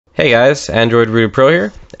Hey guys, Android Rooted Pro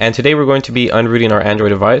here, and today we're going to be unrooting our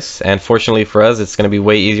Android device, and fortunately for us it's going to be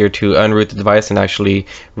way easier to unroot the device than actually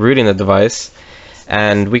rooting the device.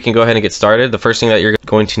 And we can go ahead and get started. The first thing that you're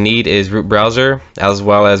going to need is root browser as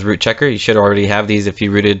well as root checker. You should already have these if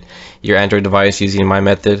you rooted your Android device using my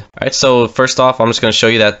method. Alright, so first off I'm just going to show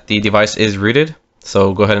you that the device is rooted.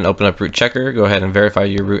 So go ahead and open up root checker, go ahead and verify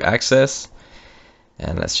your root access.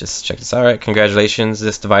 And let's just check this out. Alright, congratulations,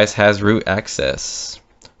 this device has root access,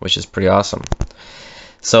 which is pretty awesome.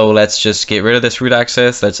 So let's just get rid of this root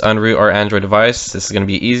access. Let's unroot our Android device. This is going to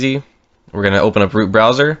be easy. We're going to open up root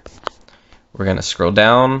browser. We're going to scroll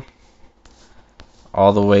down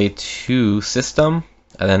all the way to system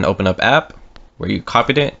and then open up app where you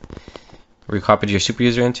copied it, where you copied your super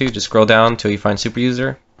user into. Just scroll down until you find super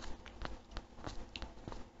user.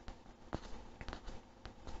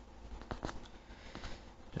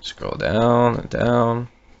 Just scroll down and down.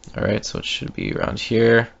 Alright, so it should be around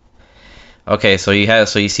here. Okay, so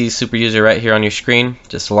you see super user right here on your screen.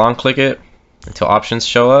 Just long click it until options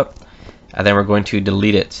show up, and then we're going to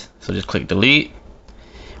delete it. So just click delete.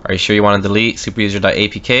 Are you sure you want to delete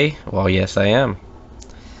superuser.apk? Well, yes, I am.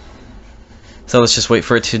 So let's just wait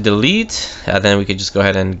for it to delete, and then we could just go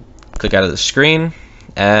ahead and click out of the screen.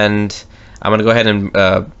 And I'm going to go ahead and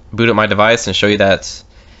boot up my device and show you that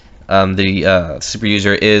the super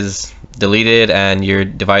user is deleted and your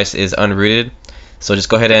device is unrooted. So just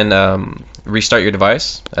go ahead and restart your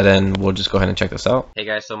device, and then we'll just go ahead and check this out. Hey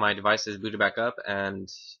guys, so my device is booted back up, and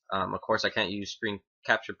of course I can't use Screen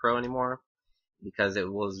Capture Pro anymore because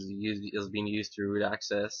it was being used through root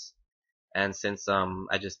access. And since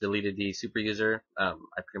I just deleted the super user, I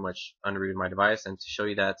pretty much unrooted my device. And to show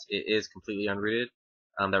you that it is completely unrooted,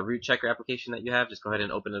 that root checker application that you have, just go ahead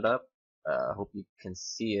and open it up. I hope you can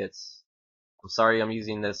see it. I'm sorry I'm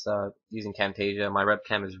using this using Camtasia. My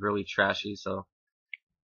webcam is really trashy, so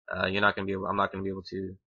I'm not gonna be able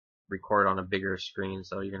to record on a bigger screen,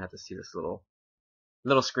 so you're gonna have to see this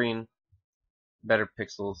little screen, better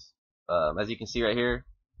pixels. As you can see right here,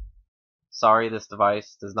 sorry, this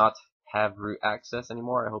device does not have root access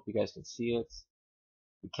anymore. I hope you guys can see it.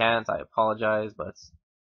 If you can't, I apologize, but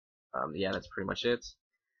yeah, that's pretty much it.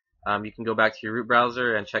 You can go back to your root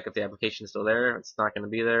browser and check if the application is still there. It's not going to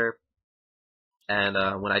be there.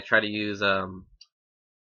 And when I try to use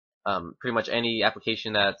pretty much any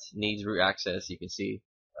application that needs root access, you can see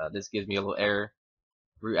this gives me a little error.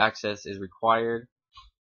 Root access is required.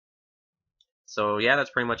 So yeah,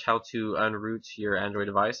 that's pretty much how to unroot your Android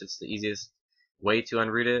device. It's the easiest way to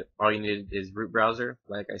unroot it. All you need is root browser,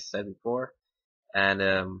 like I said before,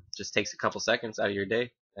 and just takes a couple seconds out of your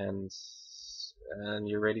day, and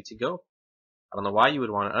you're ready to go. I don't know why you would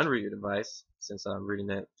want to unroot your device, since rooting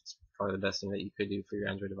it is probably the best thing that you could do for your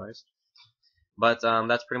Android device. But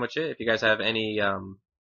that's pretty much it. If you guys have any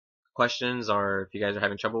questions, or if you guys are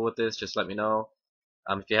having trouble with this, just let me know.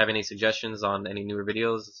 If you have any suggestions on any newer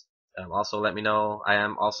videos, also let me know. I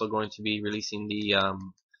am also going to be releasing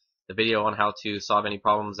the video on how to solve any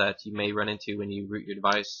problems that you may run into when you root your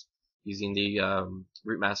device using the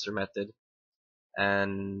root master method.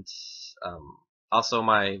 And also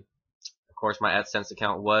of course my AdSense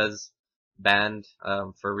account was banned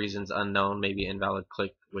for reasons unknown, maybe invalid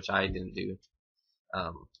click, which I didn't do.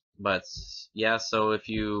 But yeah, so if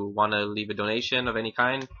you want to leave a donation of any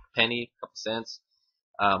kind, penny, couple cents,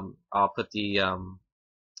 I'll put the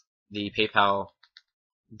PayPal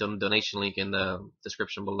donation link in the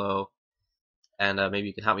description below, and maybe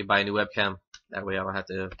you can help me buy a new webcam. That way I don't have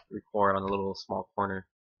to record on a little small corner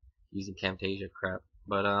using Camtasia crap.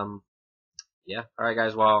 But yeah, alright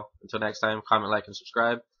guys, well, until next time, comment, like, and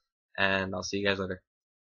subscribe, and I'll see you guys later.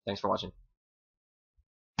 Thanks for watching.